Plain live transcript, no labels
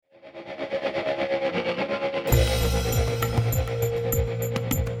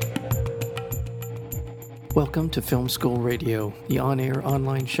Welcome to Film School Radio, the on-air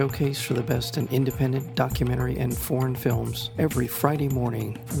online showcase for the best in independent documentary and foreign films, every Friday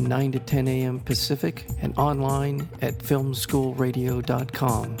morning from 9 to 10 a.m. Pacific and online at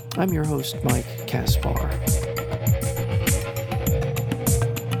filmschoolradio.com. I'm your host, Mike Kaspar.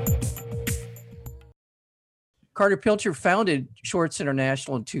 Carter Pilcher founded Shorts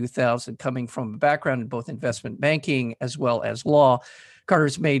International in 2000, coming from a background in both investment banking as well as law.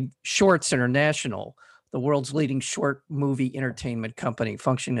 Carter's made Shorts International the world's leading short movie entertainment company,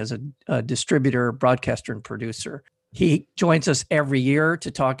 functioning as a distributor, broadcaster, and producer. He joins us every year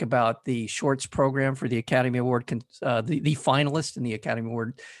to talk about the shorts program for the Academy Award, the finalists in the Academy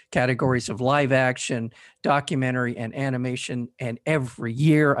Award categories of live action, documentary, and animation. And every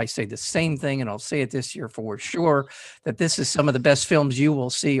year I say the same thing, and I'll say it this year for sure, that this is some of the best films you will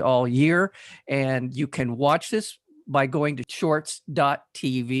see all year. And you can watch this by going to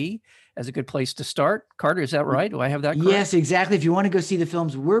shorts.tv as a good place to start. Carter, is that right? Do I have that correct? Yes, exactly. If you want to go see the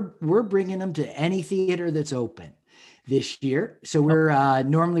films, we're bringing them to any theater that's open this year. So we're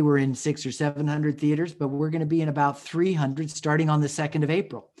normally we're in 600 or 700 theaters, but we're going to be in about 300 starting on the 2nd of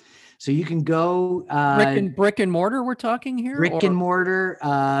April. So you can go brick and mortar. We're talking here. Brick and mortar,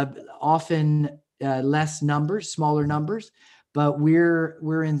 often less numbers, smaller numbers, but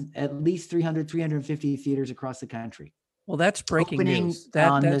we're in at least 350 theaters across the country. Well, that's breaking news.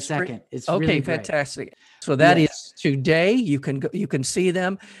 On the 2nd. It's okay, really fantastic. So that is today. You can see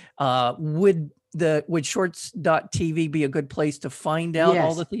them. Would shorts.tv be a good place to find out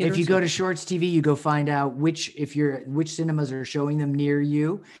all the theaters? If you go to Shorts TV, you go find out which cinemas are showing them near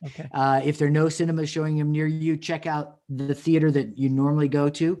you. Okay. If there are no cinemas showing them near you, check out the theater that you normally go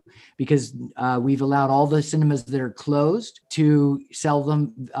to, because we've allowed all the cinemas that are closed to sell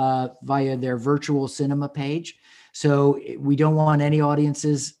them via their virtual cinema page. So we don't want any of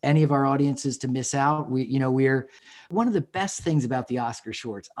our audiences to miss out. We're one of the best things about the Oscar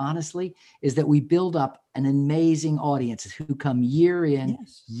shorts, honestly, is that we build up an amazing audience who come year in,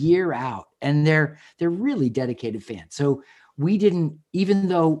 year out, and they're really dedicated fans. So we didn't, even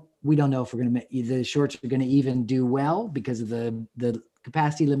though we don't know if the shorts are going to even do well because of the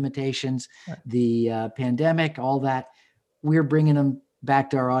capacity limitations, the pandemic, all that, we're bringing them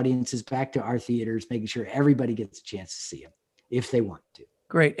back to our audiences, back to our theaters, making sure everybody gets a chance to see them if they want to.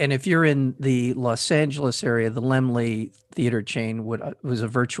 Great. And if you're in the Los Angeles area, the Laemmle Theater chain has a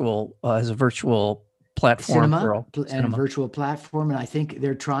virtual platform and virtual platform. And I think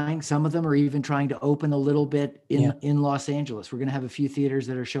some of them are even trying to open a little bit in Los Angeles. We're going to have a few theaters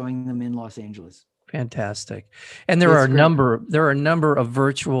that are showing them in Los Angeles. Fantastic. And there are a number of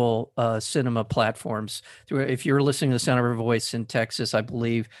virtual cinema platforms. If you're listening to the Sound of Our Voice in Texas, I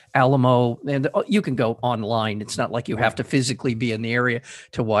believe Alamo, and you can go online. It's not like you have to physically be in the area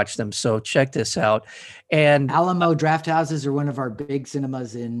to watch them. So check this out. And Alamo Draft Houses are one of our big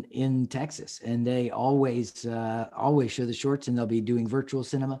cinemas in Texas, and they always show the shorts, and they'll be doing virtual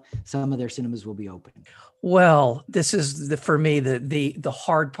cinema. Some of their cinemas will be open. Well, this is for me, the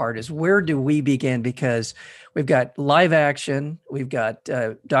hard part is, where do we begin? Because we've got live action, we've got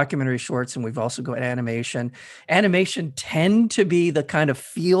documentary shorts, and we've also got animation. Animation tend to be the kind of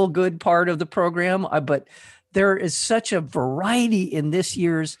feel good part of the program, but there is such a variety in this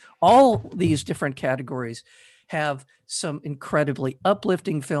year's, all these different categories have some incredibly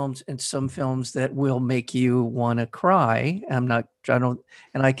uplifting films and some films that will make you want to cry.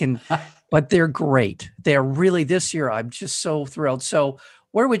 But they're great. They're really, this year, I'm just so thrilled. So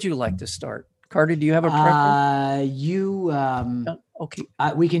where would you like to start? Carter, do you have a preference? Okay.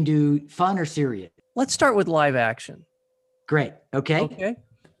 We can do fun or serious. Let's start with live action. Great. Okay. Okay.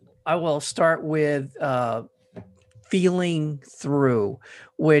 I will start with Feeling Through,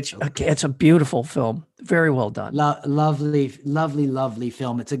 which it's a beautiful film. Very well done. Lovely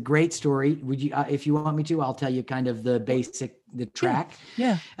film. It's a great story. Would you, if you want me to, I'll tell you kind of the track.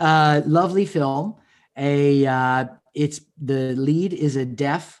 Yeah. Lovely film. The lead is a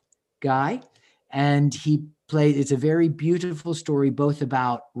deaf guy, and it's a very beautiful story, both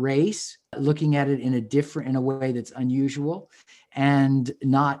about race, looking at it in a way that's unusual and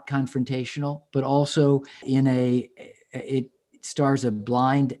not confrontational, but also it stars a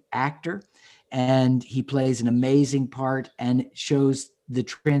blind actor, and he plays an amazing part and shows the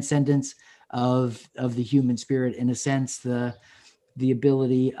transcendence of the human spirit, in a sense, the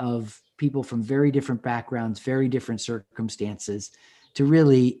ability of people from very different backgrounds, very different circumstances, to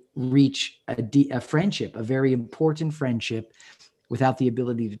really reach a friendship, a very important friendship, without the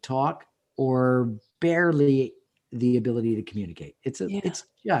ability to talk or barely the ability to communicate. It's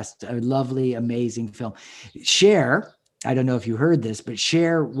just a lovely, amazing film. Cher, I don't know if you heard this, but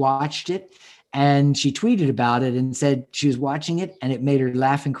Cher watched it And she tweeted about it and said she was watching it and it made her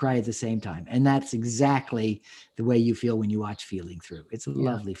laugh and cry at the same time. And that's exactly the way you feel when you watch Feeling Through. It's a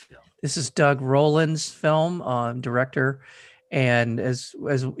lovely film. This is Doug Rowland's film, director, and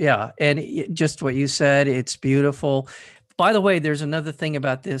just what you said, it's beautiful. By the way, there's another thing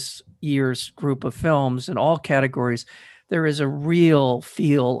about this year's group of films in all categories. There is a real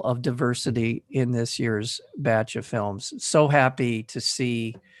feel of diversity in this year's batch of films. So happy to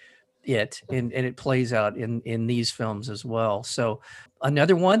see it, and it plays out in these films as well. So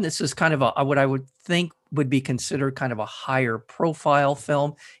another one, this is kind of what I would think would be considered kind of a higher profile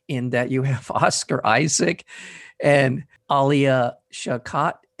film, in that you have Oscar Isaac and Alia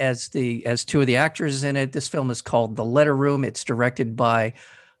Shawkat as two of the actors in it. This film is called The Letter Room. It's directed by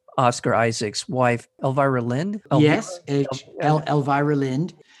Oscar Isaac's wife, Elvira Lind. Yes, Elvira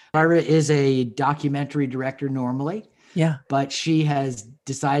Lind. Elvira is a documentary director normally. Yeah. But she has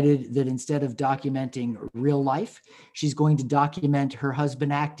decided that instead of documenting real life, she's going to document her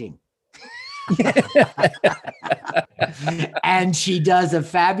husband acting. And she does a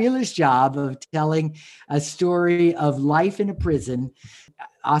fabulous job of telling a story of life in a prison.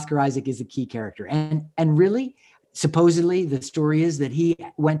 Oscar Isaac is a key character. And really, supposedly the story is that he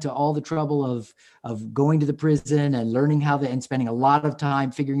went to all the trouble of going to the prison and learning and spending a lot of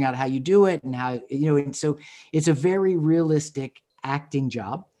time figuring out how you do it and how, and so it's a very realistic acting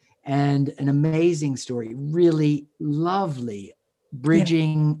job and an amazing story, really lovely,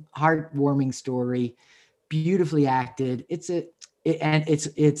 bridging, heartwarming story, beautifully acted. It's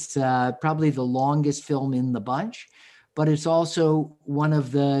probably the longest film in the bunch, but it's also one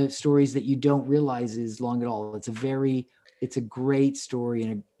of the stories that you don't realize is long at all. It's a great story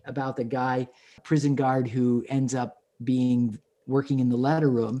and about the guy, prison guard, who ends up working in the letter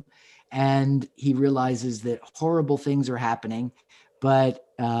room, and he realizes that horrible things are happening, but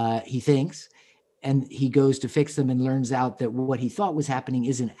he thinks, and he goes to fix them and learns out that what he thought was happening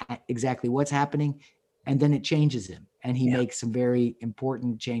isn't exactly what's happening. And then it changes him, and he makes some very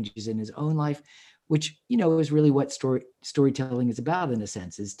important changes in his own life, which, is really what storytelling is about, in a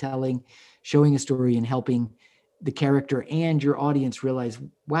sense, is showing a story and helping the character and your audience realize,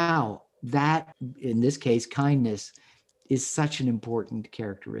 wow, that, in this case, kindness is such an important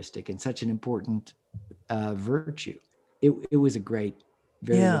characteristic and such an important virtue. It was a great,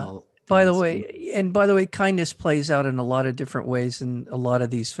 very well. By the way, kindness plays out in a lot of different ways in a lot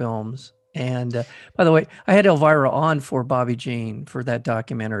of these films. And by the way, I had Elvira on for Bobby Jean for that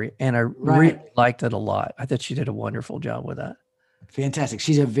documentary, and I really liked it a lot. I thought she did a wonderful job with that. Fantastic.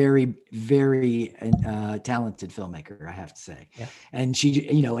 She's a very, very talented filmmaker, I have to say. Yeah. And she,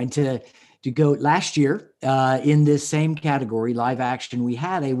 and to go last year in this same category, live action, we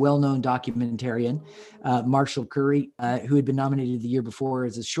had a well-known documentarian, Marshall Curry, who had been nominated the year before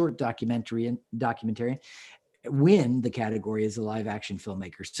as a short documentarian, win the category as a live action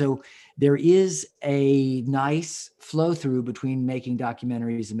filmmaker. So there is a nice flow through between making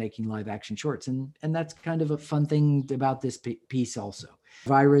documentaries and making live action shorts. And that's kind of a fun thing about this piece also.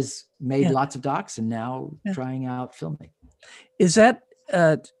 Elvira's made lots of docs and now trying out filmmaking. Is that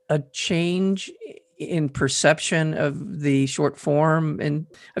a change in perception of the short form? And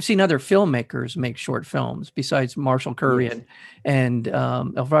I've seen other filmmakers make short films besides Marshall Curry and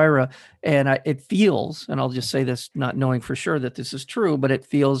Elvira. And it feels, and I'll just say this, not knowing for sure that this is true, but it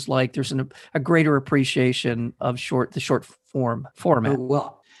feels like there's a greater appreciation of the short form format.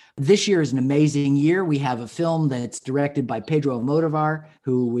 Well, this year is an amazing year. We have a film that's directed by Pedro Almodovar,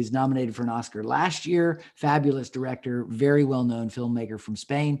 who was nominated for an Oscar last year. Fabulous director, very well-known filmmaker from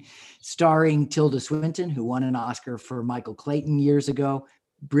Spain, starring Tilda Swinton, who won an Oscar for Michael Clayton years ago.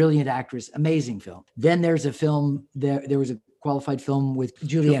 Brilliant actress, amazing film. Then there's a film, there was a qualified film with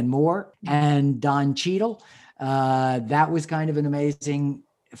Julianne Moore and Don Cheadle. That was kind of an amazing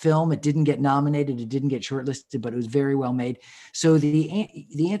film. It didn't get nominated, it didn't get shortlisted, but it was very well made. So the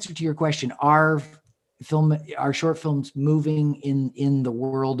answer to your question, are short films moving in the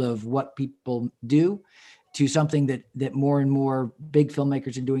world of what people do to something that more and more big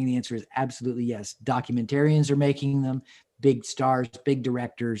filmmakers are doing? The answer is absolutely yes. Documentarians are making them, big stars, big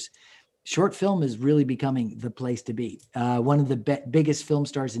directors. Short film is really becoming the place to be. One of the biggest film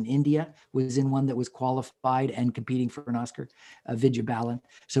stars in India was in one that was qualified and competing for an Oscar, Vijay Balan.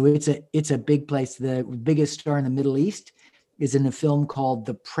 So it's a big place. The biggest star in the Middle East is in a film called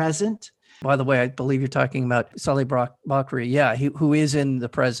The Present. By the way, I believe you're talking about Salih Bakri, who is in The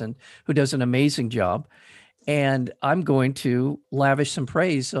Present, who does an amazing job. And I'm going to lavish some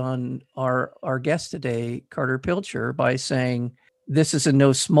praise on our guest today, Carter Pilcher, by saying this is in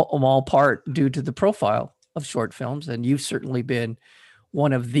no small part due to the profile of short films. And you've certainly been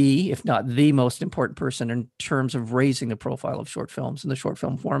one of the, if not the most important person in terms of raising the profile of short films in the short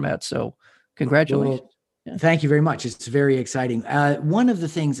film format. So congratulations. Well, Yeah. thank you very much. It's very exciting. One of the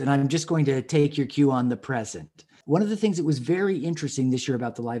things, and I'm just going to take your cue on the present. One of the things that was very interesting this year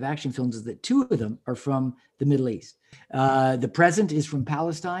about the live action films is that two of them are from the Middle East. The present is from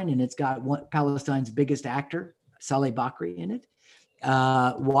Palestine, and it's got Palestine's biggest actor, Saleh Bakri, in it.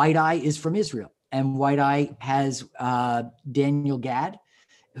 White Eye is from Israel, and White Eye has Daniel Gad,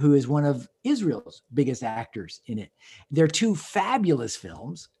 who is one of Israel's biggest actors in it. They're two fabulous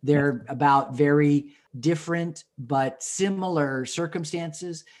films. They're about very different but similar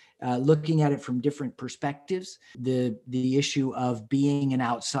circumstances, looking at it from different perspectives. The issue of being an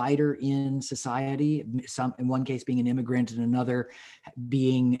outsider in society, some in one case being an immigrant, and another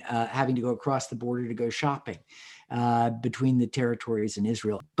being having to go across the border to go shopping. Between the territories and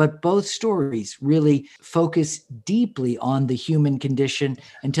Israel. But both stories really focus deeply on the human condition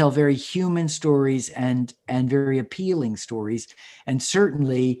and tell very human stories and very appealing stories. And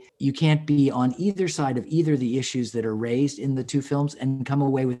certainly you can't be on either side of either of the issues that are raised in the two films and come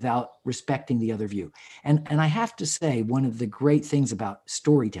away without respecting the other view. And I have to say, one of the great things about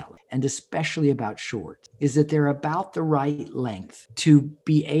storytelling, and especially about shorts, is that they're about the right length to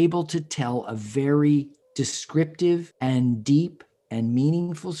be able to tell a very descriptive and deep and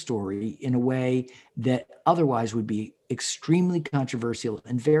meaningful story in a way that otherwise would be extremely controversial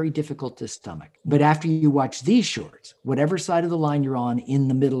and very difficult to stomach. But after you watch these shorts, whatever side of the line you're on in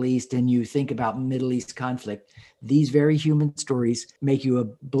the Middle East and you think about Middle East conflict, these very human stories make you a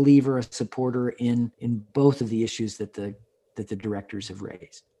believer, a supporter in both of the issues that the directors have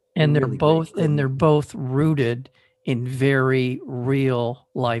raised. And they're both rooted in very real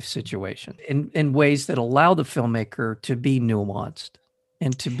life situations, in ways that allow the filmmaker to be nuanced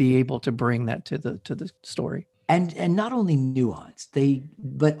and to be able to bring that to the story. And not only nuanced,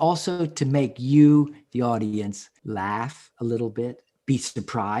 but also to make you, the audience, laugh a little bit, be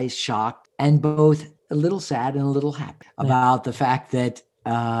surprised, shocked, and both a little sad and a little happy about the fact that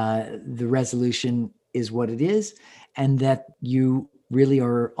the resolution is what it is, and that you really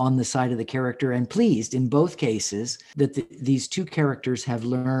are on the side of the character and pleased in both cases that these two characters have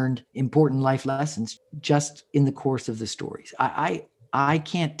learned important life lessons just in the course of the stories. I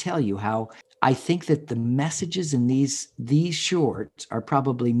can't tell you how I think that the messages in these shorts are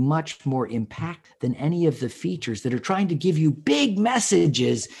probably much more impact than any of the features that are trying to give you big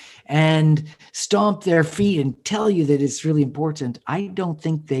messages and stomp their feet and tell you that it's really important. I don't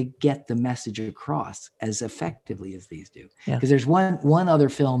think they get the message across as effectively as these do. Because there's one other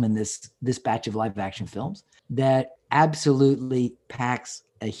film in this batch of live action films that absolutely packs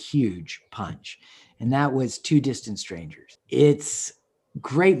a huge punch. And that was Two Distant Strangers. It's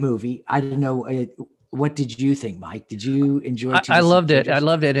great movie. I don't know. What did you think, Mike? Did you enjoy? I loved it. I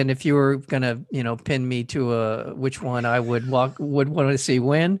loved it. And if you were gonna, pin me to which one I would want to see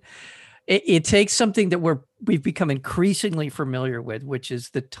win, it takes something that we've become increasingly familiar with, which is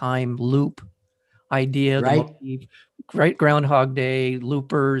the time loop idea, right? The motif, right? Groundhog Day,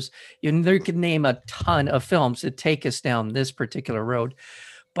 Loopers. There can name a ton of films that take us down this particular road.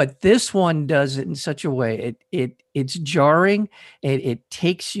 But this one does it in such a way, it's jarring, it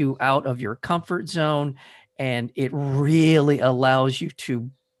takes you out of your comfort zone, and it really allows you to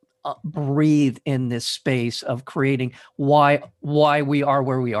breathe in this space of creating why we are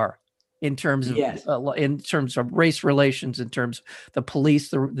where we are in terms of race relations, in terms of the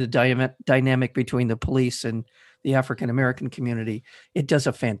police, the dynamic between the police and the African American community. It does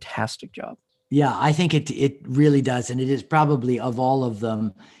a fantastic job. Yeah, I think it really does. And it is probably, of all of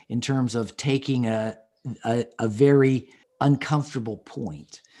them, in terms of taking a very uncomfortable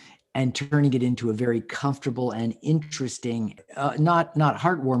point and turning it into a very comfortable and interesting, not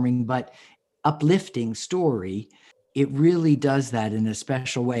heartwarming, but uplifting story. It really does that in a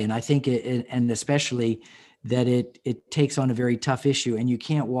special way. And I think and especially that it takes on a very tough issue, and you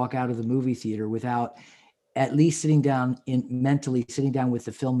can't walk out of the movie theater without at least mentally sitting down with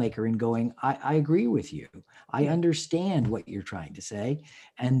the filmmaker and going, I agree with you. I understand what you're trying to say.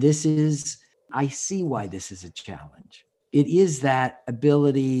 And I see why this is a challenge. It is that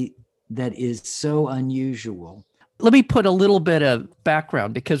ability that is so unusual. Let me put a little bit of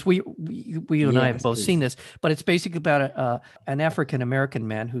background, because we and I have both seen this, but it's basically about an African-American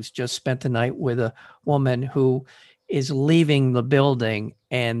man who's just spent the night with a woman who is leaving the building.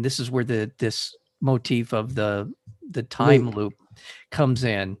 And this is where this motif of the time loop comes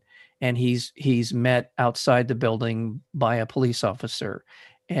in, and he's met outside the building by a police officer,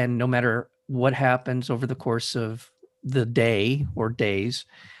 and no matter what happens over the course of the day or days,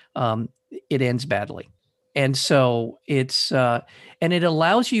 it ends badly. And so and it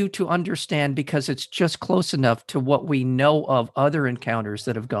allows you to understand, because it's just close enough to what we know of other encounters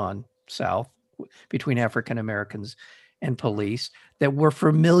that have gone south between African Americans and police, that we're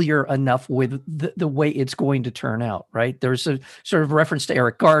familiar enough with the way it's going to turn out, right? There's a sort of reference to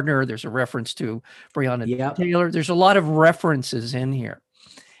Eric Gardner. There's a reference to Breonna Yep. Taylor. There's a lot of references in here,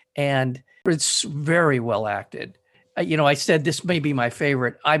 and it's very well acted. I said this may be my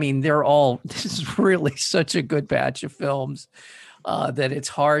favorite. I mean, this is really such a good batch of films that it's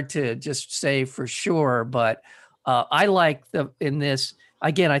hard to just say for sure. But I like in this,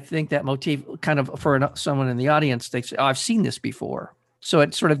 again, I think that motif kind of for someone in the audience, they say, oh, I've seen this before. So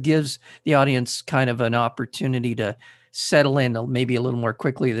it sort of gives the audience kind of an opportunity to settle in maybe a little more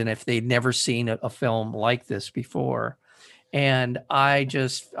quickly than if they'd never seen a film like this before. And I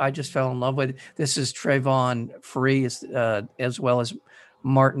just fell in love with it. This is Trayvon Free, as well as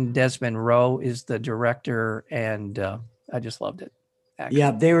Martin Desmond Rowe is the director, and I just loved it. Actually.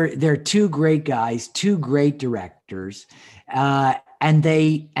 Yeah, they're two great guys, two great directors, and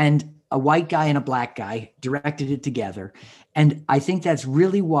a white guy and a black guy directed it together, and I think that's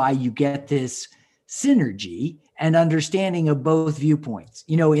really why you get this synergy and understanding of both viewpoints.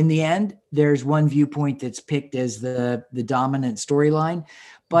 In the end, there's one viewpoint that's picked as the dominant storyline,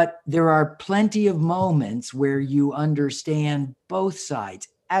 but there are plenty of moments where you understand both sides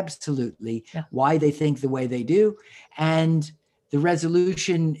absolutely, why they think the way they do, and the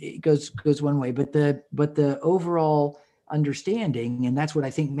resolution goes one way, but the overall understanding, and that's what I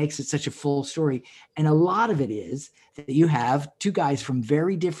think makes it such a full story. And a lot of it is that you have two guys from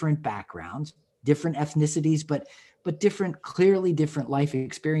very different backgrounds, different ethnicities, but clearly different life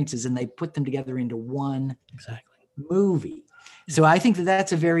experiences, and they put them together into one movie. So I think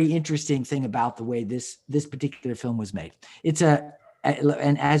that's a very interesting thing about the way this particular film was made.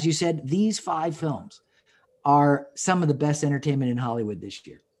 And as you said, these 5 films are some of the best entertainment in Hollywood this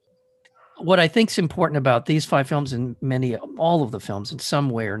year. What I think is important about these 5 films, and all of the films in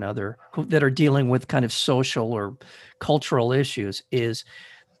some way or another that are dealing with kind of social or cultural issues, is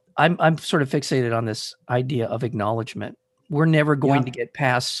I'm sort of fixated on this idea of acknowledgement. We're never going to get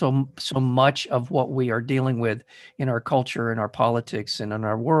past so much of what we are dealing with in our culture, in our politics, and in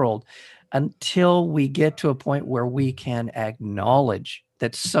our world, until we get to a point where we can acknowledge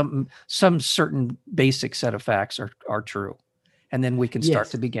that some certain basic set of facts are true. And then we can start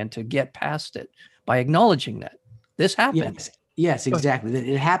to begin to get past it by acknowledging that this happened. Yes, exactly. That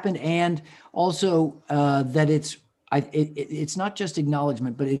it happened. And also that it's not just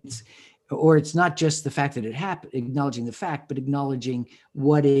acknowledgement, but it's not just the fact that it happened, acknowledging the fact, but acknowledging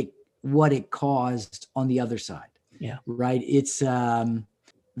what it caused on the other side. Yeah. Right. It's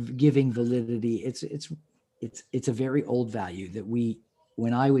giving validity. It's a very old value that we,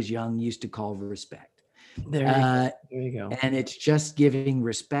 when I was young, used to call respect. There you go. And it's just giving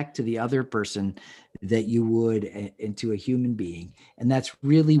respect to the other person that you would into a human being. And that's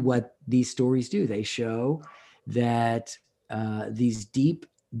really what these stories do. They show that these deep,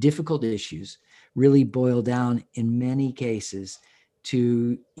 difficult issues really boil down in many cases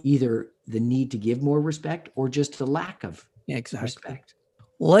to either the need to give more respect or just the lack of respect.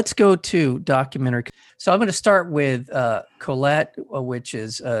 Let's go to documentary. So I'm going to start with Colette, which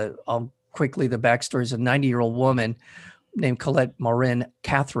is quickly, the backstory is a 90-year-old woman named Colette Morin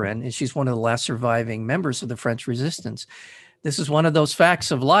Catherine, and she's one of the last surviving members of the French Resistance. This is one of those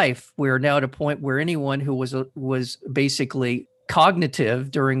facts of life. We're now at a point where anyone who was basically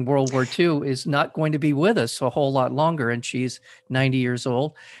cognitive during World War II is not going to be with us a whole lot longer, and she's 90 years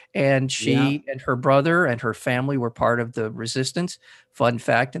old. And she and her brother and her family were part of the resistance. Fun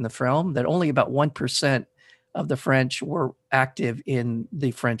fact in the film that only about 1% of the French were active in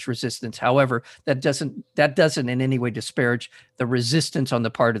the French resistance. However, that doesn't in any way disparage the resistance on the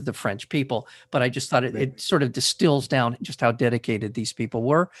part of the French people. But I just thought it sort of distills down just how dedicated these people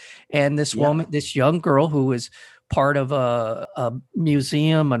were. And this woman, this young girl who was part of a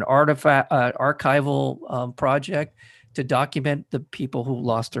museum, an archival project to document the people who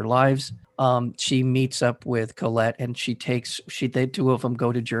lost their lives. She meets up with Colette, and the two of them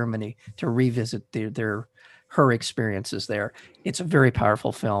go to Germany to revisit her experiences there. It's a very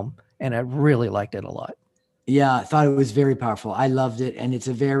powerful film, and I really liked it a lot. Yeah, I thought it was very powerful. I loved it. And it's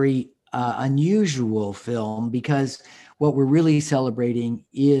a very unusual film, because what we're really celebrating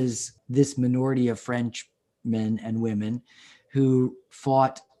is this minority of French men and women who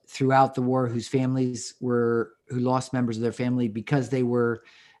fought throughout the war, who lost members of their family because they were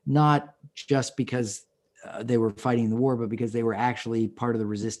not just because they were fighting the war, but because they were actually part of the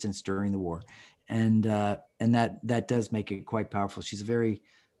resistance during the war. And that does make it quite powerful. She's a very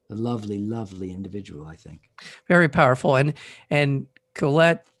A lovely, lovely individual, I think. Very powerful. And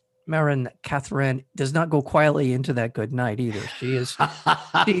Colette Marin Catherine does not go quietly into that good night either. She's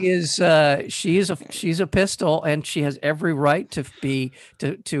a pistol, and she has every right to be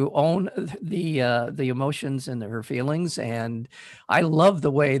to own the emotions and her feelings. And I love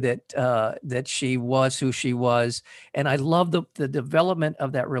the way that she was who she was, and I love the development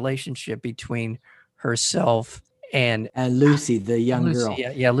of that relationship between herself and Lucy, the young Lucy. girl.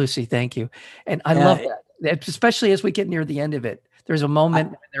 Yeah, Lucy. Thank you. And I love that, especially as we get near the end of it. There's a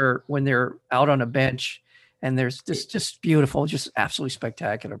moment when they're out on a bench, and there's just beautiful, just absolutely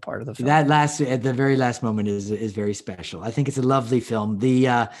spectacular part of the film. That at the very last moment is very special. I think it's a lovely film.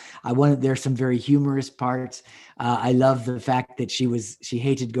 There's some very humorous parts. I love the fact that she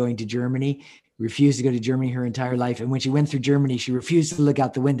hated going to Germany, refused to go to Germany her entire life. And when she went through Germany, she refused to look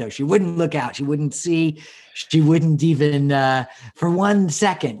out the window. She wouldn't look out. She wouldn't see. She wouldn't even, for 1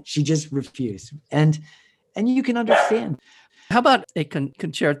 second, she just refused. And you can understand. How about a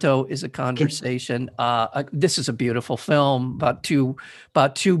concerto is a conversation? This is a beautiful film about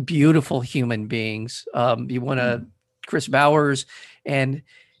two beautiful human beings. You want to Chris Bowers and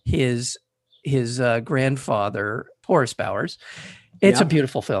his grandfather, Horace Bowers. It's a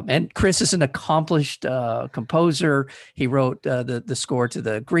beautiful film, and Chris is an accomplished composer. He wrote the score to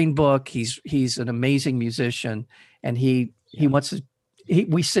the Green Book. He's an amazing musician, and he wants to.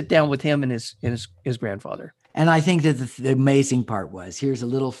 We sit down with him and his grandfather. And I think that the amazing part was, here's a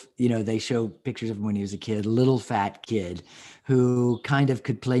little, they show pictures of him when he was a kid, a little fat kid who kind of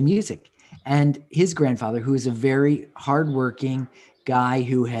could play music. And his grandfather, who is a very hardworking guy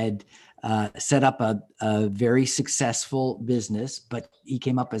who had set up a very successful business, but he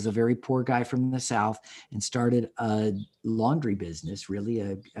came up as a very poor guy from the South and started a laundry business, really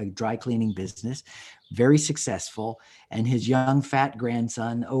a dry cleaning business, very successful. And his young fat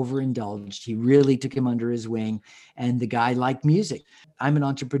grandson overindulged. He really took him under his wing, and the guy liked music. I'm an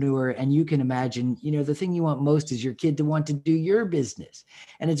entrepreneur, and you can imagine, the thing you want most is your kid to want to do your business.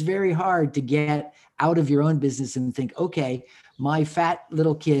 And it's very hard to get out of your own business and think, okay, my fat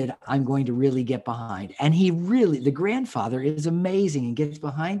little kid, I'm going to really get behind. And the grandfather is amazing and gets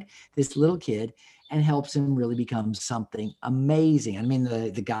behind this little kid and helps him really become something amazing. I mean,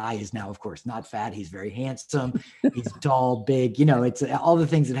 the guy is now, of course, not fat. He's very handsome. He's tall, big, it's all the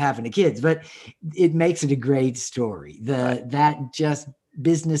things that happen to kids, but it makes it a great story. That just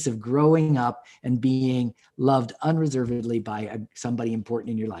business of growing up and being loved unreservedly by somebody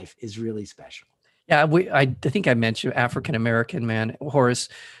important in your life is really special. Yeah, I think I mentioned African-American man, Horace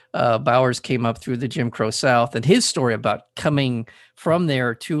Bowers, came up through the Jim Crow South, and his story about coming from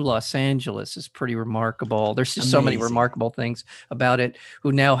there to Los Angeles is pretty remarkable. There's just so many remarkable things about it.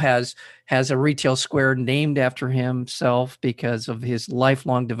 Who now has a retail square named after himself because of his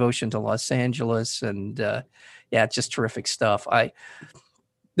lifelong devotion to Los Angeles, and it's just terrific stuff.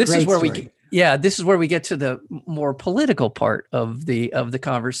 This is where we get to the more political part of the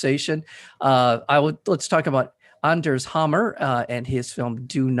conversation. Let's talk about Anders Hammer and his film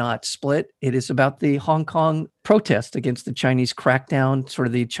Do Not Split. It is about the Hong Kong protest against the Chinese crackdown, sort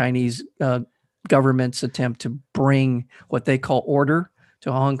of the Chinese government's attempt to bring what they call order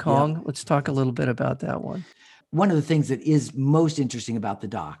to Hong Kong. Yeah. Let's talk a little bit about that one. One of the things that is most interesting about the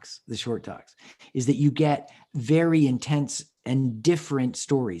short docs, is that you get very intense and different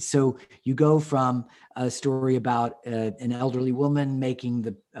stories. So you go from a story about an elderly woman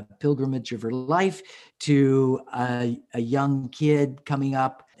making a pilgrimage of her life to a young kid coming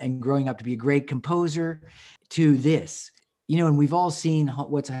up and growing up to be a great composer, to this. And we've all seen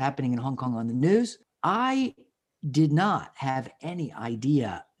what's happening in Hong Kong on the news. I did not have any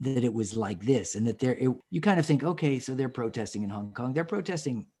idea that it was like this, and that you kind of think, okay, so they're protesting in Hong Kong. They're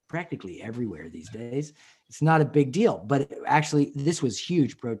protesting practically everywhere these days. It's not a big deal, but actually this was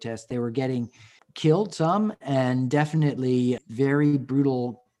huge protest. They were getting killed, some, and definitely very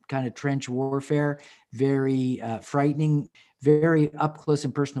brutal kind of trench warfare, very frightening, very up close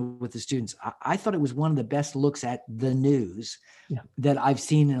and personal with the students. I thought it was one of the best looks at the news that I've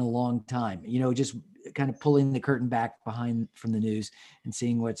seen in a long time. Just kind of pulling the curtain back from the news and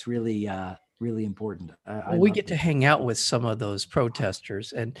seeing what's really really important. We get to hang out with some of those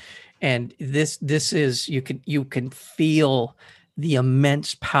protesters, and this is you can feel the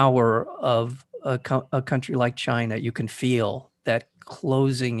immense power of a country like China. You can feel that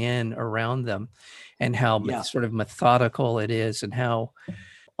closing in around them, and how sort of methodical it is, and how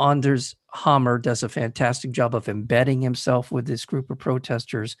Anders Hammer does a fantastic job of embedding himself with this group of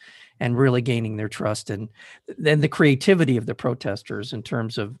protesters and really gaining their trust. And then the creativity of the protesters in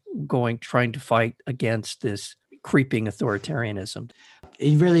terms of trying to fight against this creeping authoritarianism.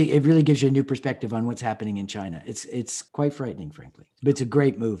 It really gives you a new perspective on what's happening in China. It's quite frightening, frankly, but it's a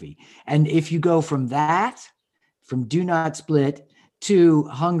great movie. And if you go from Do Not Split to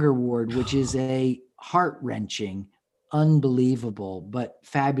Hunger Ward, which is a heart-wrenching, unbelievable, but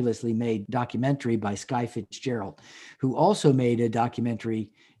fabulously made documentary by Sky Fitzgerald, who also made a documentary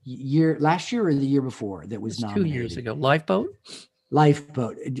last year or the year before that was nominated. 2 years ago. Lifeboat?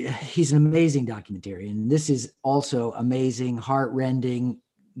 Lifeboat. He's an amazing documentarian. And this is also amazing, heartrending,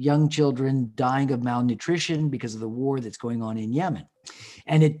 young children dying of malnutrition because of the war that's going on in Yemen.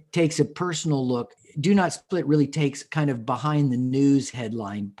 And it takes a personal look. Do Not Split really takes kind of behind the news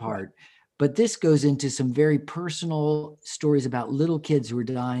headline part, but this goes into some very personal stories about little kids who are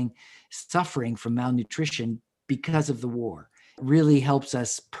dying, suffering from malnutrition because of the war. It really helps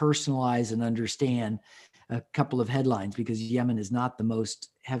us personalize and understand a couple of headlines, because Yemen is not the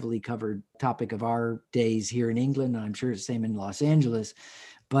most heavily covered topic of our days here in England. And I'm sure it's the same in Los Angeles,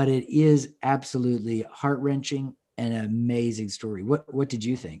 but it is absolutely heart-wrenching and an amazing story. What did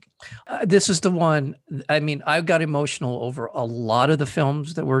you think? This is the one. I mean, I got emotional over a lot of the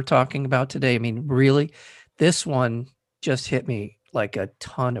films that we're talking about today. I mean, really, this one just hit me like a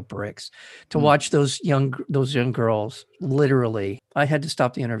ton of bricks. To watch those young girls, literally, I had to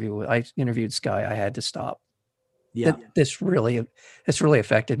stop the interview. I interviewed Sky. I had to stop. Yeah. This really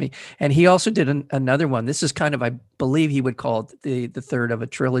affected me. And he also did another one. This is kind of, I believe he would call it the third of a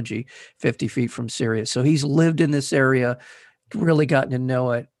trilogy, 50 Feet from Syria. So he's lived in this area, really gotten to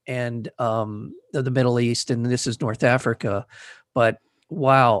know it, and the Middle East, and this is North Africa. But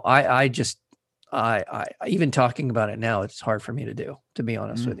wow, I even talking about it now, it's hard for me to do, to be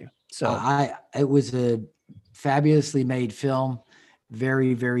honest with you. So it was a fabulously made film,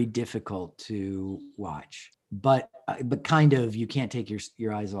 very, very difficult to watch, but kind of, you can't take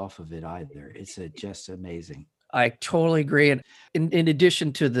your eyes off of it either. It's just amazing. I totally agree. And in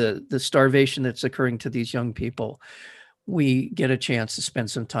addition to the starvation that's occurring to these young people, we get a chance to spend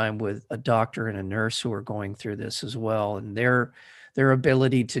some time with a doctor and a nurse who are going through this as well. And their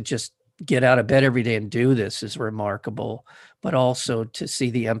ability to just get out of bed every day and do this is remarkable, but also to see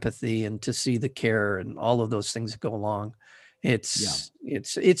the empathy and to see the care and all of those things that go along. It's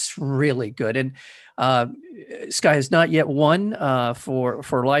really good. And Sky has not yet won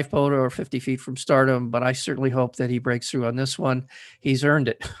for Lifeboat or 50 Feet from Stardom, but I certainly hope that he breaks through on this one. He's earned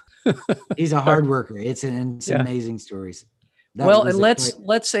it. He's a hard worker. It's amazing stories. Well, and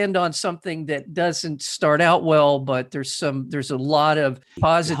let's end on something that doesn't start out well, but there's a lot of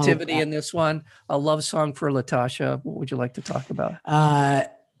positivity in this one. A love song for Latasha. What would you like to talk about?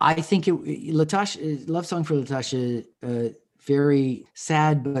 I think Latasha, Love Song for Latasha, very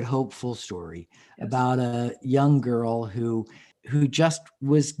sad but hopeful story about a young girl who just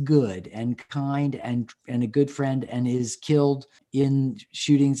was good and kind and a good friend, and is killed in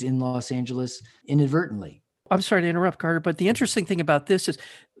shootings in Los Angeles inadvertently. I'm sorry to interrupt, Carter, but the interesting thing about this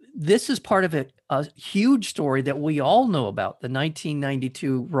is part of a huge story that we all know about, the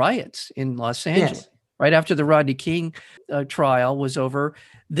 1992 riots in Los Angeles. Yes. Right after the Rodney King trial was over.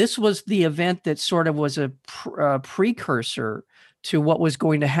 This was the event that sort of was a precursor to what was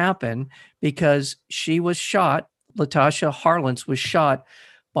going to happen, because she was shot. Latasha Harlins was shot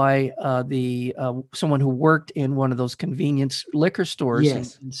by someone who worked in one of those convenience liquor stores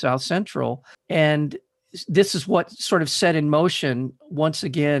in South Central. And this is what sort of set in motion, once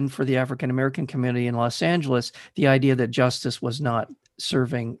again, for the African-American community in Los Angeles, the idea that justice was not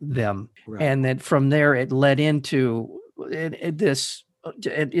serving them. Right. And that from there, it led into this,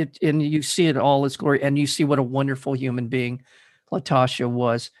 and you see it all its glory, and you see what a wonderful human being Latasha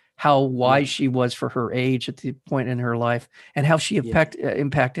was, how wise she was for her age at the point in her life, and how she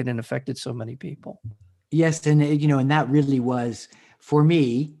impacted and affected so many people. Yes. And, and that really was, for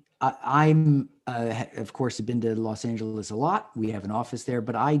me, I'm, of course, have been to Los Angeles a lot. We have an office there,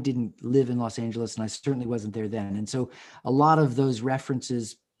 but I didn't live in Los Angeles, and I certainly wasn't there then. And so a lot of those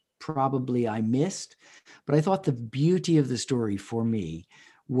references probably I missed, but I thought the beauty of the story for me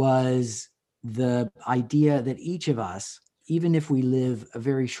was the idea that each of us, even if we live a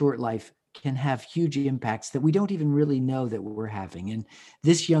very short life, can have huge impacts that we don't even really know that we're having. And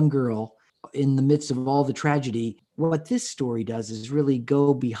this young girl, in the midst of all the tragedy, what this story does is really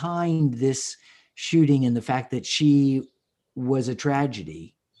go behind this shooting and the fact that she was a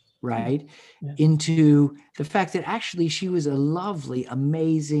tragedy, right? Yeah. Into the fact that actually she was a lovely,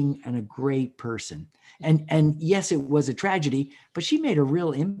 amazing, and a great person. And yes, it was a tragedy, but she made a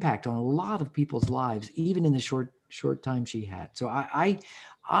real impact on a lot of people's lives, even in the short time she had. So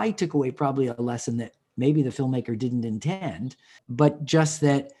I took away probably a lesson that maybe the filmmaker didn't intend, but just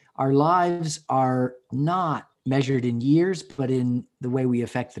that our lives are not measured in years, but in the way we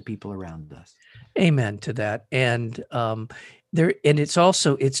affect the people around us. Amen to that. And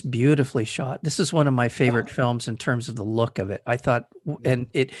it's beautifully shot. This is one of my favorite films in terms of the look of it. I thought, and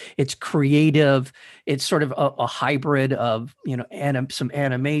it's creative. It's sort of a hybrid of, some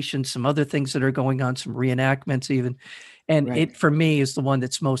animation, some other things that are going on, some reenactments even. And Right. it, for me, is the one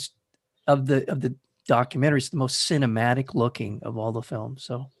that's most of the documentaries, the most cinematic looking of all the films.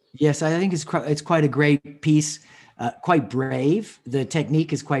 So yes, I think it's quite a great piece. Quite brave. The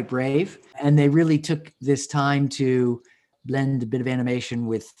technique is quite brave. And they really took this time to blend a bit of animation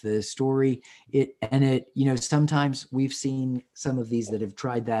with the story. Sometimes we've seen some of these that have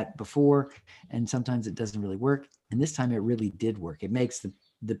tried that before, and sometimes it doesn't really work. And this time it really did work. It makes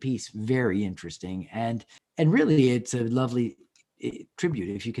the piece very interesting. And really it's a lovely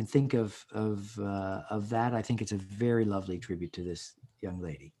tribute. If you can think of that, I think it's a very lovely tribute to this young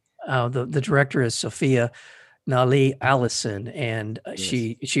lady. The director is Sophia Nali Allison, and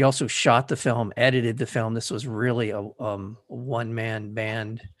Yes. she also shot the film, edited the film. This was really a one-man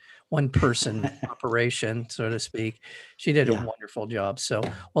band, one-person operation, so to speak. She did a wonderful job. So,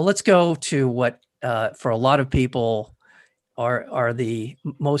 well, let's go to what for a lot of people are the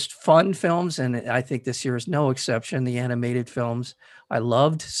most fun films, and I think this year is no exception. The animated films, I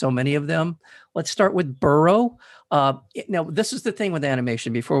loved so many of them. Let's start with Burrow. Now, this is the thing with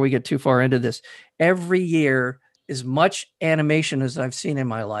animation. Before we get too far into this, every year, as much animation as I've seen in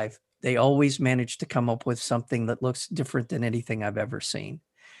my life, they always manage to come up with something that looks different than anything I've ever seen.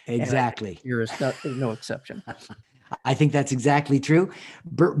 Exactly. There's no exception. I think that's exactly true.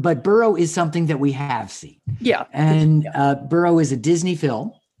 But Burrow is something that we have seen. Yeah. And Burrow is a Disney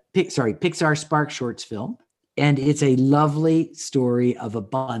film, Pixar Spark Shorts film. And it's a lovely story of a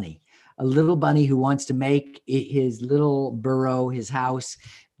little bunny who wants to make his little burrow, his house,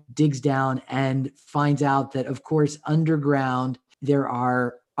 digs down and finds out that, of course, underground, there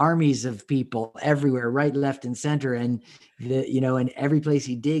are armies of people everywhere, right, left, and center. And and every place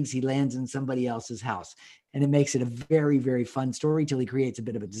he digs, he lands in somebody else's house. And it makes it a very, very fun story till he creates a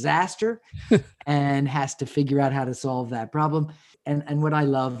bit of a disaster and has to figure out how to solve that problem. And what I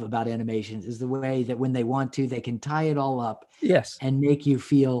love about animations is the way that when they want to, they can tie it all up. Yes. And make you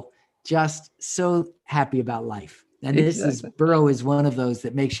feel just so happy about life. And Exactly. Burrow is one of those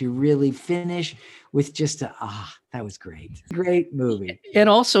that makes you really finish with just that was great. Great movie. And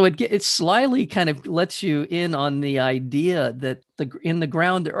also it slyly kind of lets you in on the idea that in the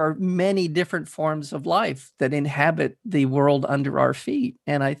ground, there are many different forms of life that inhabit the world under our feet.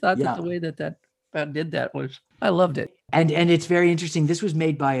 And I thought that the way that did that I loved it. And it's very interesting. This was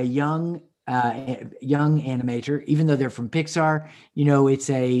made by a young animator, even though they're from Pixar. It's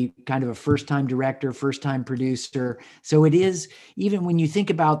a kind of a first-time director, first-time producer. So it is, even when you think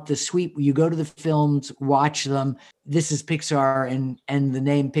about the suite, you go to the films, watch them, this is Pixar, and the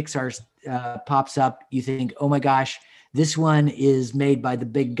name Pixar pops up, you think, oh my gosh, this one is made by the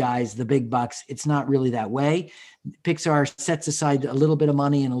big guys, the big bucks. It's not really that way. Pixar sets aside a little bit of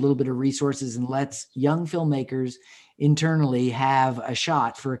money and a little bit of resources and lets young filmmakers internally have a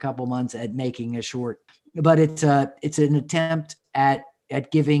shot for a couple months at making a short. But it's an attempt at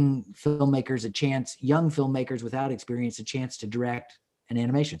giving filmmakers a chance, young filmmakers without experience, a chance to direct an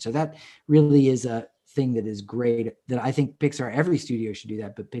animation. So that really is a thing that is great, that I think Pixar, every studio should do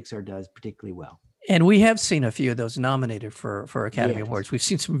that, but Pixar does particularly well. And we have seen a few of those nominated for Academy Awards. We've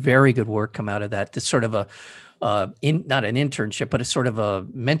seen some very good work come out of that. It's sort of not an internship, but a sort of a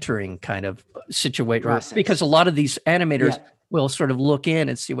mentoring kind of situation, because a lot of these animators will sort of look in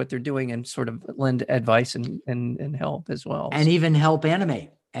and see what they're doing and sort of lend advice and help as well. And even help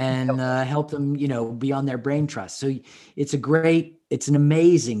animate and help them, be on their brain trust. So it's an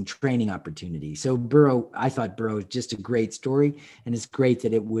amazing training opportunity. So I thought Burrow is just a great story, and it's great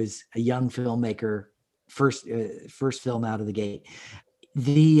that it was a young filmmaker, first film out of the gate.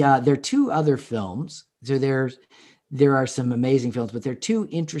 There are two other films. So there are some amazing films, but there are two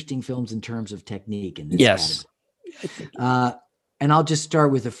interesting films in terms of technique in this category. And I'll just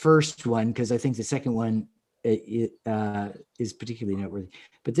start with the first one, because I think the second one is particularly noteworthy.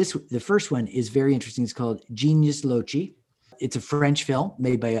 But the first one is very interesting. It's called Genius Loci. It's a French film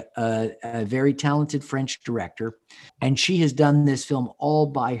made by a very talented French director. And she has done this film all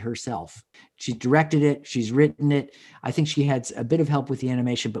by herself. She directed it. She's written it. I think she had a bit of help with the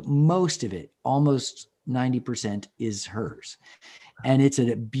animation, but most of it, almost 90%, is hers. And it's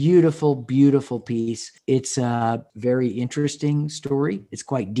a beautiful, beautiful piece. It's a very interesting story. It's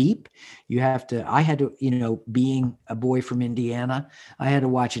quite deep. I had to, being a boy from Indiana, I had to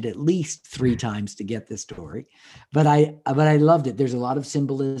watch it at least 3 times to get the story. But I loved it. There's a lot of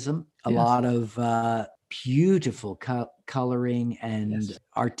symbolism, a lot of beautiful coloring and Yes.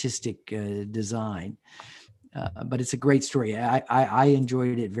 artistic design. But it's a great story. I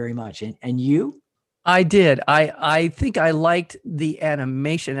enjoyed it very much. And you? I did. I think I liked the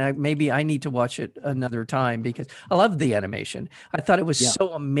animation. And maybe I need to watch it another time because I love the animation. I thought it was Yeah. so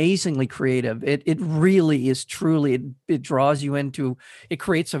amazingly creative. It really is truly, it draws you into, it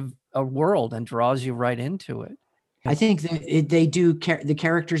creates a world and draws you right into it. I think that they do. The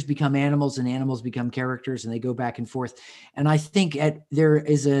characters become animals, and animals become characters, and they go back and forth. And I think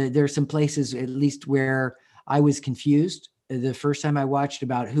there's some places, at least, where I was confused the first time I watched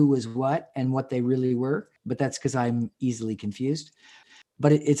about who was what and what they really were. But that's because I'm easily confused.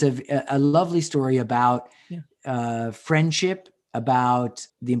 But it's a lovely story about friendship, about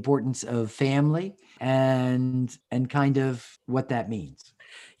the importance of family, and kind of what that means.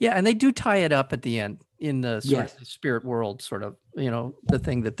 Yeah, and they do tie it up at the end in the sort Yes. of the spirit world, sort of, the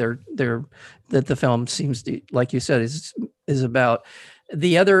thing that they're that the film seems to, like you said, is about.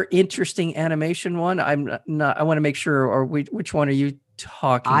 The other interesting animation one, I'm not. I want to make sure, or which one are you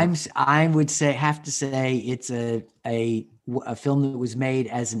talking? I would have to say it's a film that was made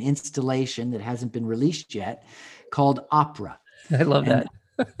as an installation that hasn't been released yet, called Opera. I love And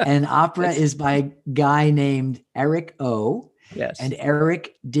that. and Opera is by a guy named Eric O. Yes. And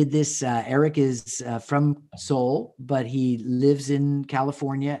Eric did this. Eric is from Seoul, but he lives in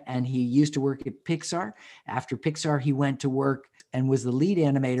California, and he used to work at Pixar. After Pixar, he went to work and was the lead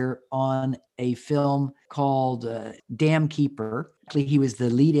animator on a film called Dam Keeper. He was the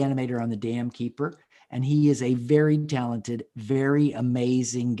lead animator on the Dam Keeper, and he is a very talented, very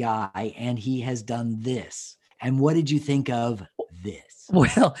amazing guy, and he has done this. And what did you think of this?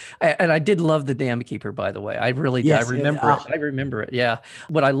 Well, and I did love the Dam Keeper, by the way. I really did. Yes, I remember it. I remember it. Yeah.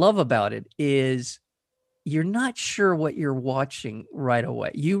 What I love about it is you're not sure what you're watching right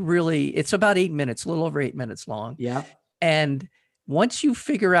away. It's about 8 minutes, a little over 8 minutes long. Yeah. And once you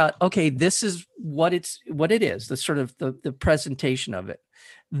figure out, okay, this is what it is, the sort of the presentation of it,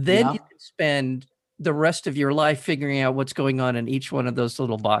 then you can spend the rest of your life figuring out what's going on in each one of those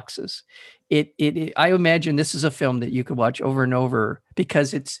little boxes. I imagine this is a film that you could watch over and over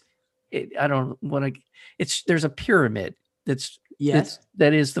because I don't want to, there's a pyramid that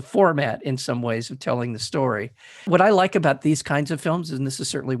is the format in some ways of telling the story. What I like about these kinds of films, and this is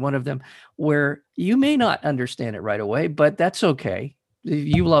certainly one of them, where you may not understand it right away, but that's okay.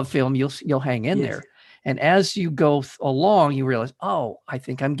 If you love film, you'll hang in there. And as you go along, you realize, oh, I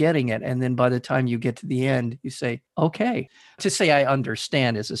think I'm getting it. And then by the time you get to the end, you say, okay. To say I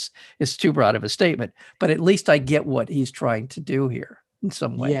understand is too broad of a statement, but at least I get what he's trying to do here in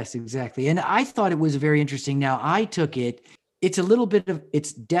some way. Yes, exactly. And I thought it was very interesting. Now, I took it,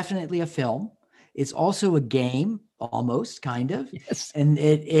 it's definitely a film. It's also a game, almost, kind of. Yes. And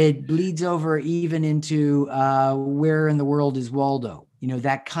it bleeds over even into Where in the World is Waldo?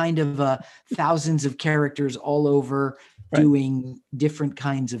 That kind of thousands of characters all over doing different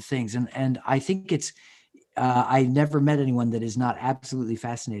kinds of things. And I think I never met anyone that is not absolutely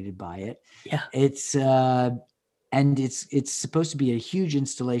fascinated by it. Yeah. It's supposed to be a huge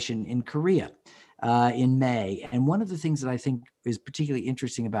installation in Korea in May. And one of the things that I think is particularly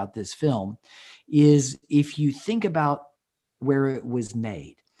interesting about this film is if you think about where it was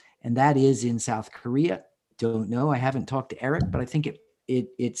made, and that is in South Korea. Don't know. I haven't talked to Eric, but I think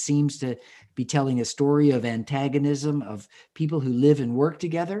it seems to be telling a story of antagonism, of people who live and work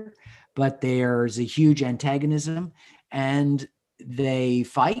together, but there's a huge antagonism and they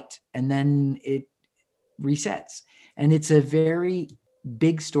fight and then it resets. And it's a very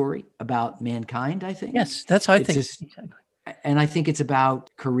big story about mankind, I think. Yes, that's how I think. And I think it's about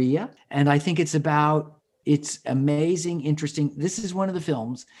Korea. And I think it's amazing, interesting. This is one of the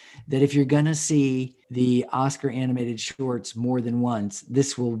films that if you're going to see the Oscar animated shorts more than once,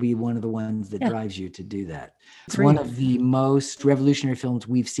 this will be one of the ones that drives you to do that. It's one of the most revolutionary films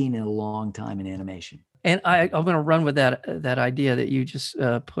we've seen in a long time in animation. And I'm going to run with that idea that you just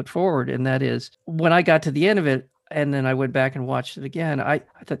put forward. And that is, when I got to the end of it, and then I went back and watched it again, I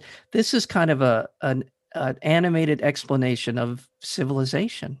thought this is kind of an animated explanation of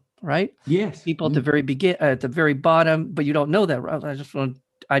civilization, right? Yes. People at the very at the very bottom, but you don't know that.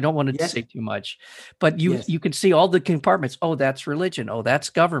 I don't want to say too much, but you can see all the compartments. Oh, that's religion. Oh, that's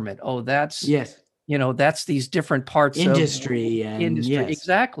government. Oh, that's that's these different parts industry of industry.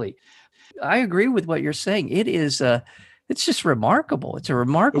 Exactly. I agree with what you're saying. It's just remarkable. It's a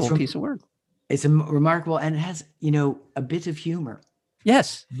remarkable piece of work. It's remarkable, and it has, a bit of humor.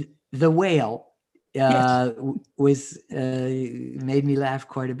 Yes. The Whale was made me laugh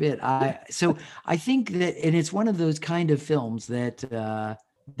quite a bit. So I think that, and it's one of those kind of films that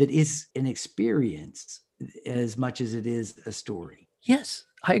that is an experience as much as it is a story. Yes,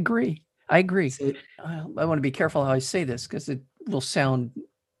 I agree. I agree. So, I want to be careful how I say this because it will sound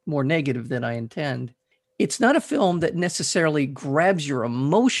more negative than I intend. It's not a film that necessarily grabs your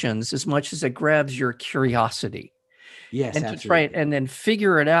emotions as much as it grabs your curiosity. yes, And to try it absolutely. and then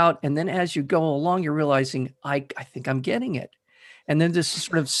figure it out. And then as you go along, you're realizing, I think I'm getting it. And then this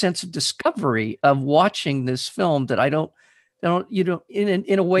sort of sense of discovery of watching this film that I don't,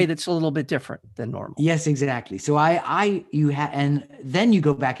 in a way that's a little bit different than normal. Yes, exactly. So and then you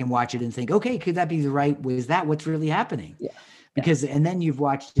go back and watch it and think, okay, could that be the right? Was that what's really happening? Yeah. Because, and then you've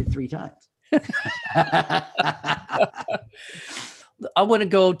watched it 3 times. I want to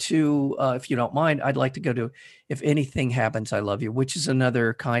go to, if you don't mind, I'd like to go to If Anything Happens, I Love You, which is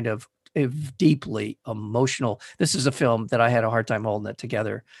another kind of deeply emotional. This is a film that I had a hard time holding it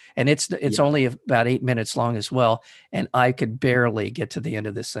together. And it's Yeah. only about 8 minutes long as well. And I could barely get to the end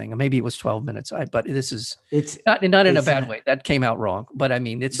of this thing. Maybe it was 12 minutes. But this is It's not in a it's bad way. That came out wrong. But I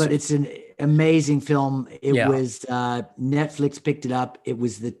mean, it's an amazing film. It Yeah. was Netflix picked it up. It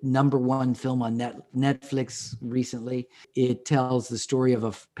was the #1 film on Netflix recently. It tells the story of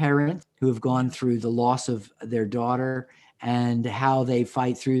a parent who have gone through the loss of their daughter and how they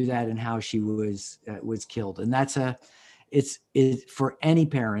fight through that and how she was killed. And that's it's for any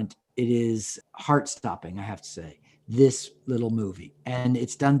parent, it is heart stopping, I have to say, this little movie. And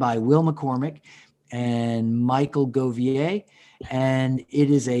it's done by Will McCormick and Michael Govier. And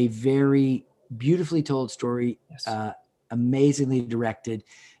it is a very beautifully told story, Yes. Amazingly directed.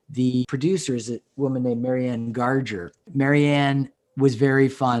 The producer is a woman named Marianne Garger. Marianne was very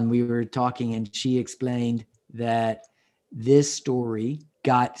fun. We were talking and she explained that this story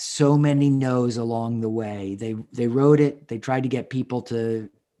got so many no's along the way. They wrote it. They tried to get people to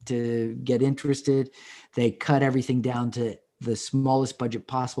get interested. They cut everything down to the smallest budget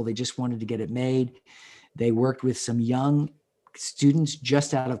possible. They just wanted to get it made. They worked with some young students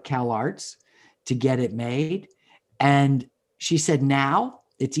just out of Cal Arts to get it made. And she said, now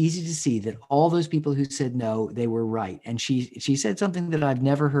it's easy to see that all those people who said no, they were right. And she said something that I've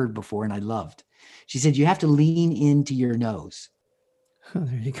never heard before and I loved. She said, you have to lean into your no's.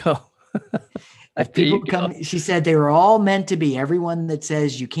 There you go. If people come, she said they were all meant to be. Everyone that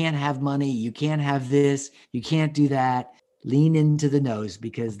says you can't have money, you can't have this, you can't do that, lean into the no's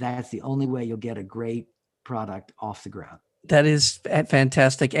because that's the only way you'll get a great product off the ground. That is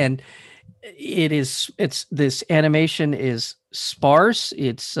fantastic. And this animation is sparse.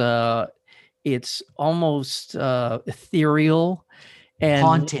 It's almost ethereal and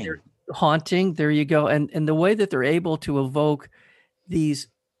haunting. There you go. And the way that they're able to evoke these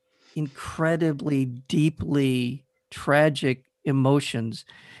incredibly deeply tragic emotions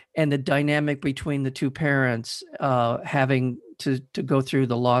and the dynamic between the two parents having to go through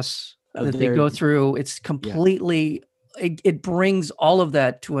the loss that they go through. It's completely it brings all of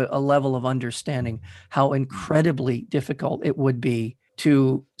that to a level of understanding how incredibly difficult it would be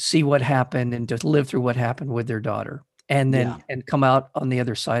to see what happened and to live through what happened with their daughter and then and come out on the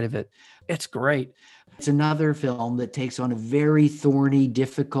other side of it. It's great. It's another film that takes on a very thorny,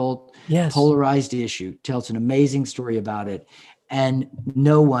 difficult, polarized issue, tells an amazing story about it, and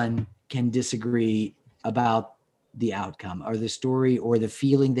no one can disagree about the outcome or the story or the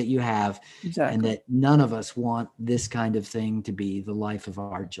feeling that you have, and that none of us want this kind of thing to be the life of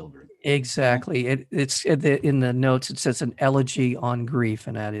our children. Exactly. It's in the notes, it says an elegy on grief,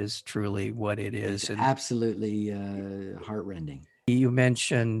 and that is truly what it is. It's absolutely heartrending. You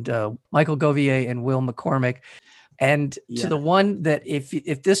mentioned Michael Govier and Will McCormick. And to the one that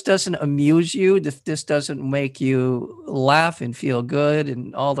if this doesn't amuse you, if this doesn't make you laugh and feel good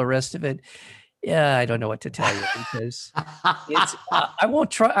and all the rest of it, I don't know what to tell you because it's I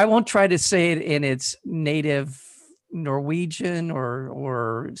won't try to say it in its native Norwegian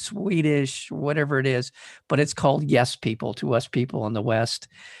or Swedish, whatever it is, but it's called Yes People to us people in the West.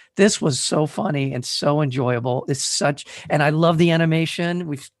 This was so funny and so enjoyable. And I love the animation.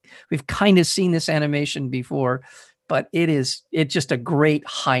 We've kind of seen this animation before, but it's just a great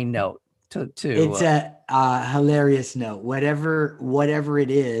high note it's a hilarious note. Whatever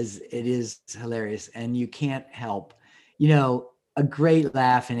it is hilarious, and you can't help, a great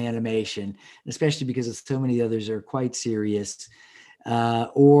laugh in animation, especially because so many others are quite serious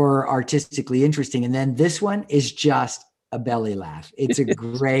or artistically interesting. And then this one is just a belly laugh. It's a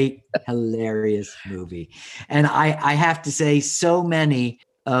great, hilarious movie. And I have to say, so many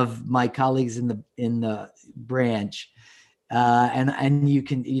of my colleagues in the branch, and you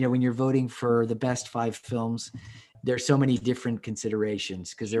can, when you're voting for the best 5 films, there's so many different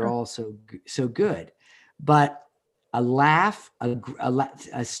considerations because they're all so good. But a laugh,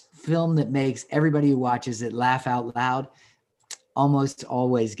 film that makes everybody who watches it laugh out loud almost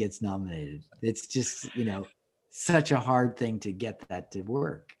always gets nominated. It's just, such a hard thing to get that to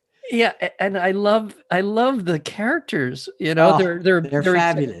work. Yeah, and I love the characters. Oh, they're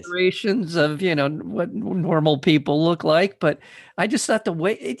fabulous. Exaggerations of what normal people look like. But I just thought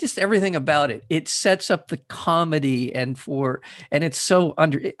everything about it sets up the comedy, and it's so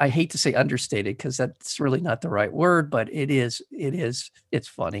I hate to say understated because that's really not the right word, but it's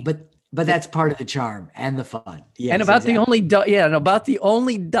funny. But that's part of the charm and the fun. Yes, and about exactly. the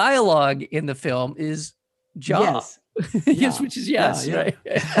only dialogue in the film is Jaw. Yes. Yes, which is yes, yeah.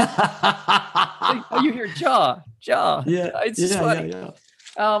 Right? You hear Jaw. Yeah, it's just funny. Yeah.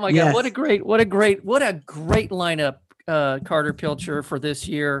 Oh my God, what a great lineup, Carter Pilcher, for this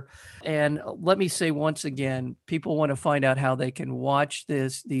year. And let me say once again, people want to find out how they can watch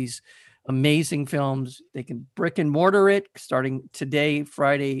these amazing films. They can brick and mortar it starting today,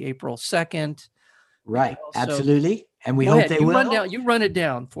 Friday, April 2nd. Right, absolutely. And we hope they will. You run it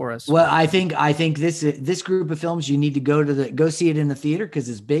down for us. Well, I think this group of films, you need to go see it in the theater because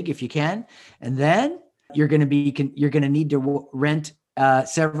it's big if you can, and then you're going to need to rent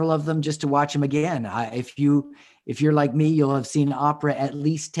several of them just to watch them again. If you're like me, you'll have seen opera at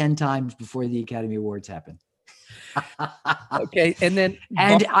least 10 times before the Academy Awards happen. Okay, and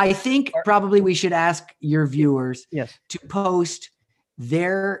I think probably we should ask your viewers to post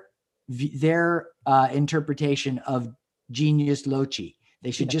their interpretation of Genius Loci.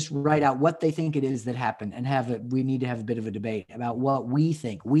 They should just write out what they think it is that happened, and we need to have a bit of a debate about what we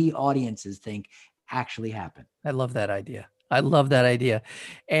audiences think actually happened. I love that idea.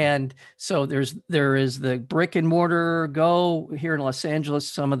 And so there is the brick and mortar go here in Los Angeles.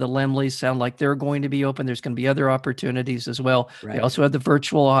 Some of the Laemmles sound like they're going to be open. There's going to be other opportunities as well. Right. They also have the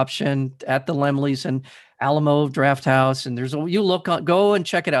virtual option at the Laemmles and Alamo Drafthouse. And go and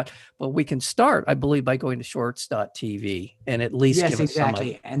check it out. But we can start, I believe, by going to shorts.tv and at least give us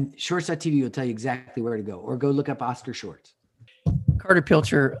exactly. And shorts.tv will tell you exactly where to go, or go look up Oscar Shorts. Carter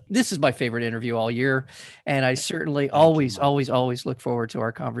Pilcher, this is my favorite interview all year, and I certainly always look forward to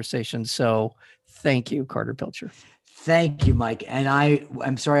our conversation. So thank you, Carter Pilcher. Thank you, Mike. And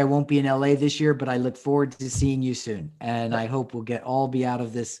I'm sorry I won't be in LA this year, but I look forward to seeing you soon. And I hope we'll all be out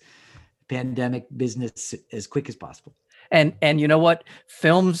of this pandemic business as quick as possible. And you know what?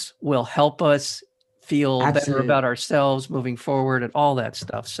 Films will help us feel better about ourselves moving forward and all that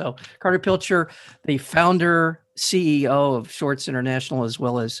stuff. So Carter Pilcher, the founder, CEO of Shorts International, as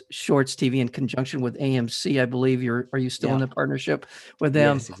well as Shorts TV in conjunction with AMC. I believe are you still in a partnership with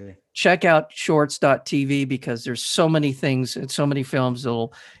them? Yes, exactly. Check out shorts.tv because there's so many things and so many films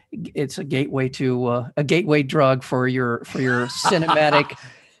it's a gateway to a gateway drug for your cinematic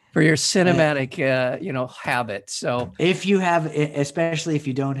habit. So especially if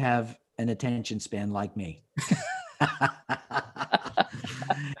you don't have an attention span like me.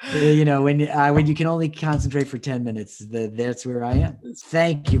 When you can only concentrate for 10 minutes, that's where I am.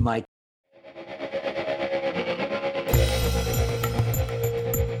 Thank you, Mike.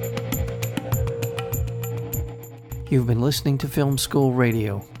 You've been listening to Film School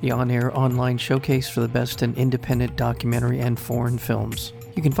Radio, the on-air online showcase for the best in independent documentary and foreign films.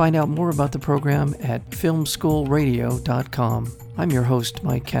 You can find out more about the program at filmschoolradio.com. I'm your host,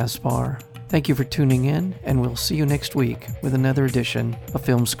 Mike Kaspar. Thank you for tuning in, and we'll see you next week with another edition of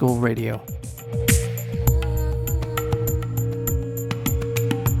Film School Radio.